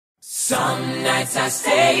Some nights I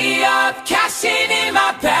stay up, cashing in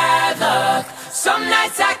my bad luck. Some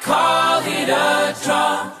nights I call it a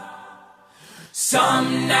draw.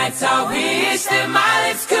 Some nights I wish that my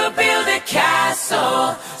lips could build a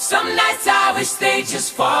castle. Some nights I wish they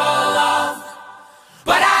just fall off.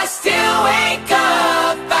 But I still wake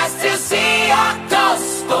up, I still see your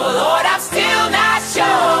ghost. Oh Lord, I'm still not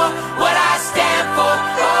sure what I stand for.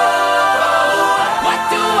 Oh, what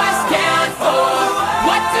do I stand for?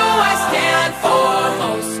 What do I stand for?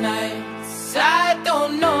 Most nights I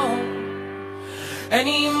don't know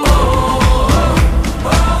anymore.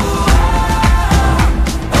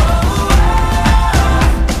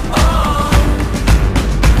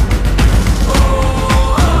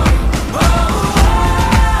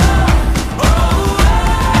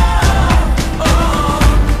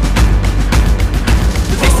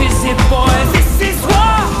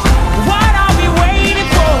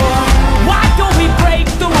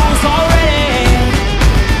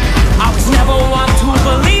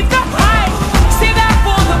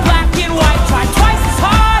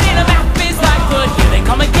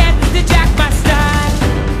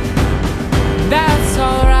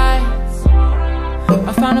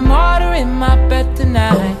 Found a martyr in my bed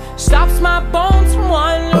tonight. Stops my bones from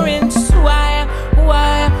wandering. Just why am,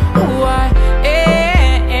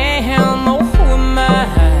 oh, who am I?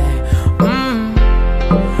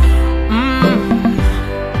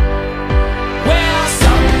 Well,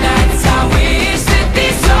 some nights I wish that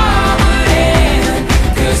this all would end,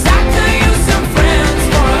 'cause I could use some friends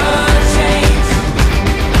for a change.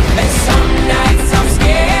 And some nights I'm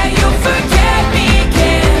scared you'll forget me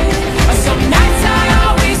again. Some nights I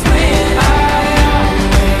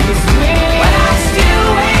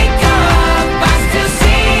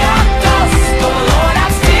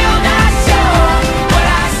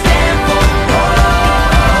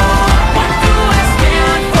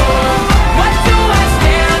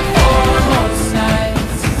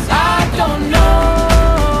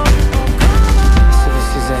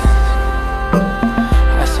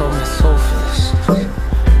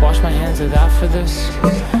for this.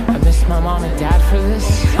 I miss my mom and dad for this.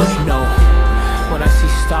 No, when I see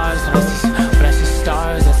stars, when I see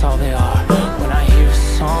stars, that's all they are. When I hear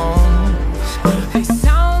songs, they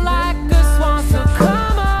sound like a swan. So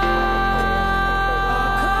come on,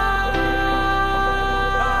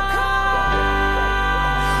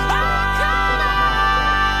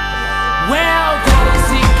 well,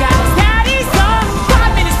 those guys, daddy's on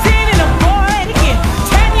 5 minutes in and I'm bored again.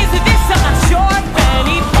 10 years of this, I'm not sure if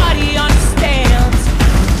anybody understands.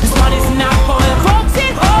 This one is not for the folks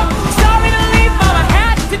at home. Sorry to leave, mom, I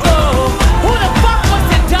had to go. Who the fuck wants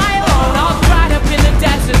to die alone, all dried up in the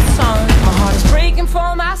desert sun? My heart is breaking for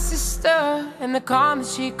my sister and the calm that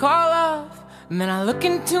she call love. And then I look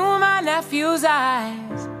into my nephew's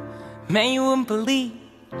eyes. Man, you wouldn't believe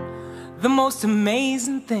the most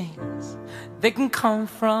amazing things that can come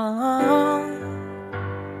from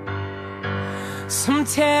some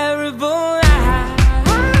terrible night.